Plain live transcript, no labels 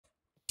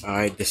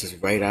Alright, this is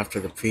right after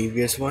the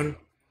previous one.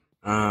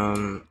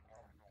 Um,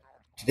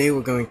 Today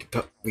we're going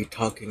to be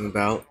talking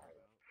about,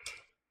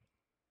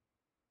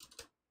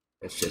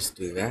 let's just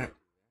do that,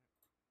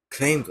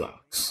 claim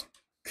blocks.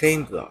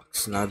 Claim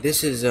blocks. Now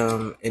this is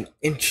an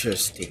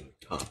interesting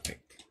topic.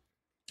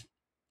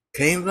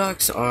 Claim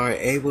blocks are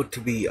able to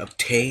be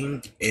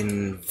obtained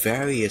in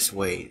various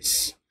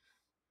ways.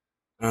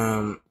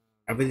 Um,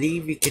 I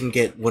believe you can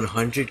get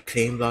 100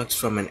 claim blocks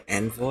from an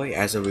envoy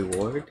as a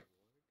reward.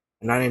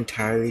 I'm not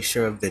entirely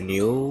sure of the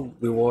new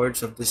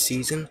rewards of the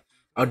season.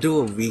 I'll do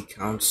a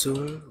recount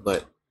soon,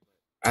 but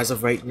as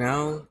of right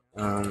now,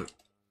 I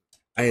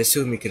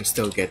assume you can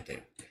still get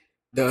there.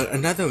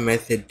 Another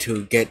method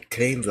to get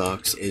claim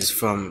blocks is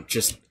from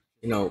just,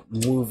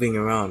 moving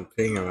around,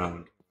 playing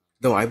around.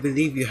 Though I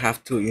believe you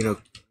have to,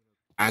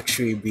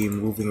 actually be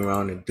moving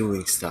around and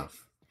doing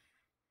stuff.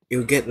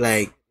 You'll get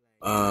like,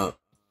 uh,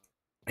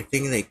 I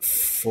think like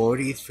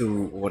 40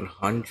 to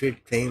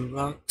 100 claim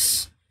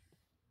blocks.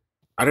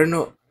 I don't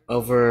know,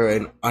 over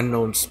an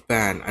unknown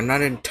span. I'm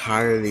not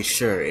entirely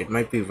sure. It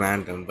might be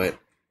random, but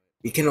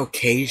you can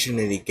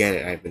occasionally get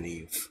it, I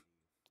believe.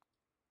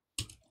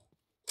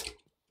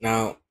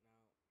 Now,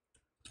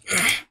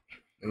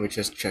 let me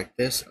just check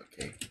this.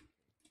 Okay.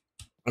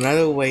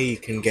 Another way you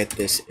can get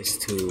this is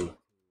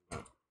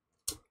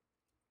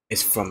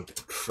from the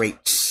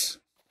crates.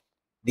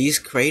 These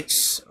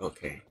crates,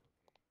 okay.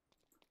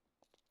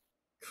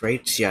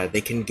 Crates, yeah,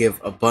 they can give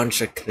a bunch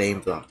of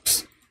claim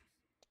blocks.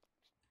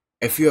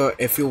 If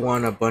you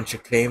want a bunch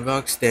of claim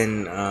blocks,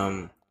 then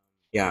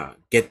yeah,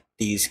 get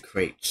these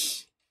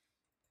crates.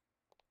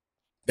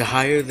 The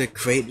higher the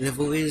crate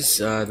level is,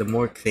 the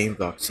more claim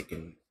blocks you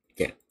can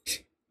get.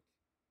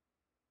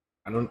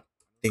 I don't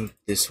think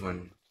this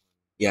one.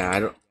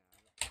 Yeah,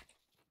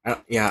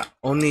 yeah,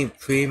 only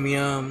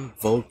premium,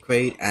 Vault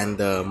Crate, and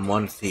the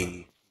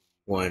monthly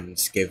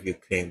ones give you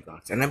claim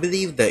blocks. And I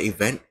believe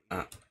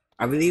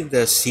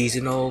the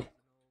seasonal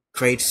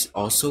crates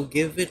also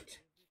give it.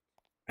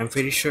 I'm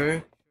pretty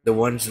sure the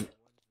ones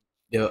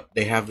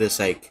they have this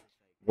like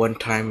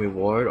one-time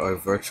reward or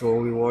virtual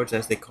rewards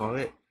as they call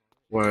it,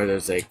 where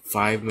there's like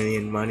 5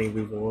 million money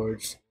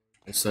rewards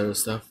and sort of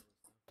stuff.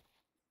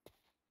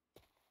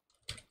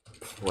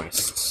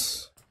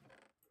 Quests.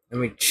 Let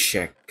me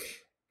check.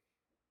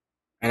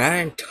 I'm not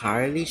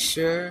entirely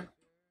sure,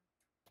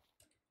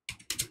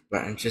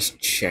 but I'm just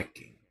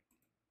checking.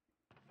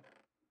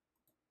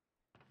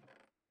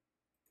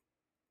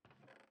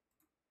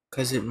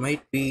 Cause it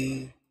might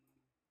be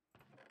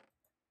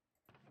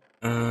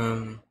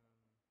um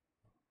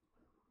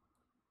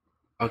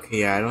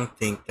okay, yeah, I don't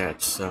think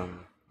that's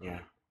yeah.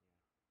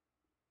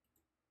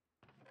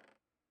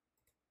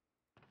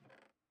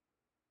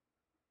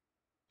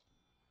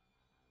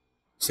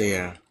 So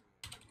yeah.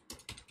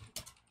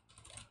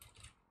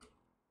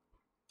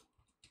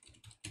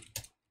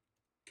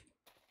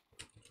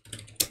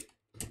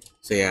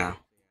 So yeah.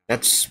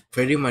 That's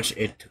pretty much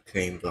it to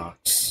claim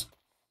blocks.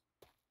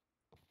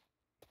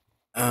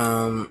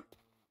 Um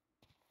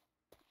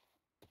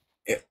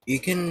you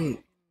can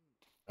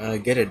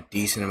get a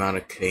decent amount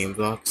of claim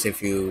blocks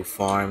if you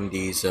farm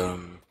these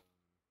uh,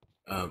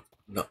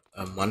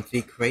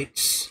 monthly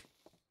crates,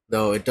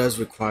 though it does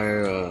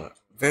require a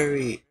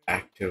very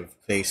active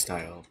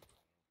playstyle.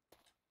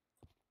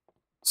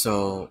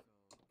 So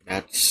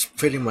that's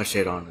pretty much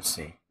it,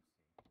 honestly.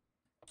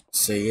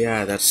 So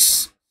yeah,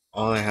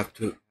 all I have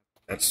to.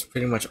 That's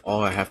pretty much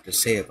all I have to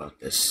say about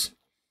this.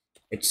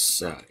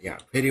 It's yeah,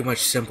 pretty much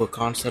simple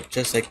concept,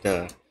 just like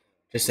the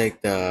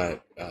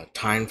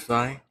time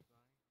fly.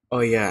 Oh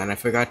yeah, and I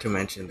forgot to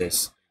mention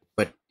this,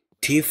 but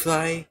T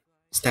fly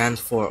stands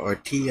for, or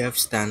TF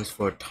stands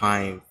for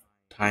time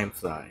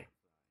fly,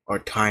 or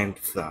timed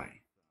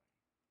fly,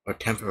 or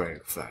temporary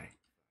fly,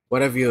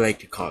 whatever you like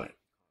to call it.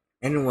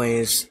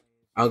 Anyways,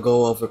 I'll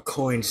go over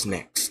coins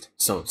next.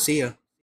 So see ya.